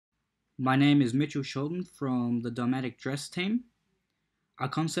My name is Mitchelle Shelton from the Dynamic Dress team. Our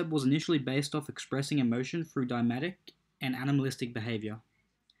concept was initially based off expressing emotion through dynamic and animalistic behavior.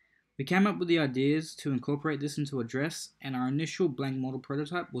 We came up with the ideas to incorporate this into a dress, and our initial blank model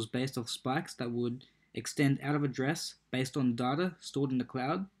prototype was based off spikes that would extend out of a dress based on data stored in the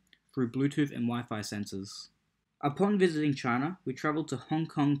cloud through Bluetooth and Wi Fi sensors. Upon visiting China, we traveled to Hong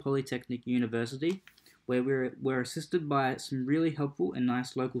Kong Polytechnic University, where we were assisted by some really helpful and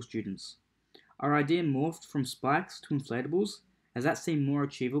nice local students. Our idea morphed from spikes to inflatables, as that seemed more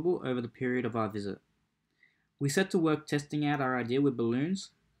achievable over the period of our visit. We set to work testing out our idea with balloons,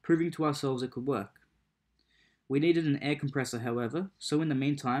 proving to ourselves it could work. We needed an air compressor, however, so in the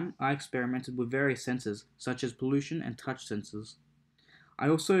meantime, I experimented with various sensors, such as pollution and touch sensors. I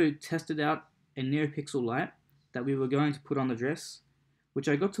also tested out a NeoPixel light that we were going to put on the dress, which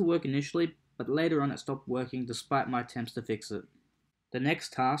I got to work initially, but later on it stopped working despite my attempts to fix it. The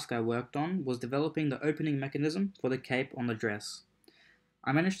next task I worked on was developing the opening mechanism for the cape on the dress.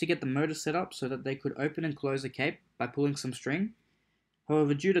 I managed to get the motor set up so that they could open and close the cape by pulling some string.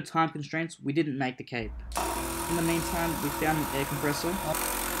 However, due to time constraints, we didn't make the cape. In the meantime, we found an air compressor,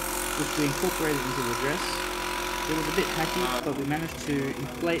 which we incorporated into the dress. It was a bit hacky, but we managed to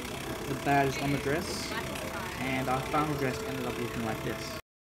inflate the badge on the dress, and our final dress ended up looking like this.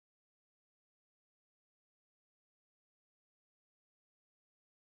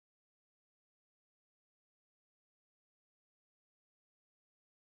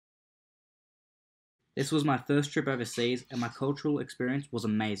 This was my first trip overseas, and my cultural experience was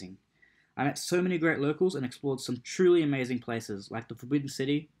amazing. I met so many great locals and explored some truly amazing places like the Forbidden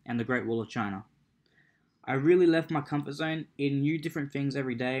City and the Great Wall of China. I really left my comfort zone, eating new different things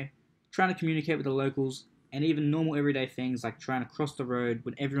every day, trying to communicate with the locals, and even normal everyday things like trying to cross the road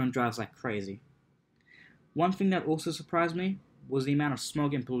when everyone drives like crazy. One thing that also surprised me was the amount of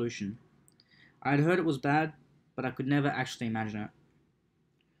smog and pollution. I had heard it was bad, but I could never actually imagine it.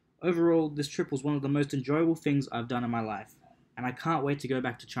 Overall, this trip was one of the most enjoyable things I've done in my life, and I can't wait to go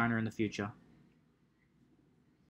back to China in the future.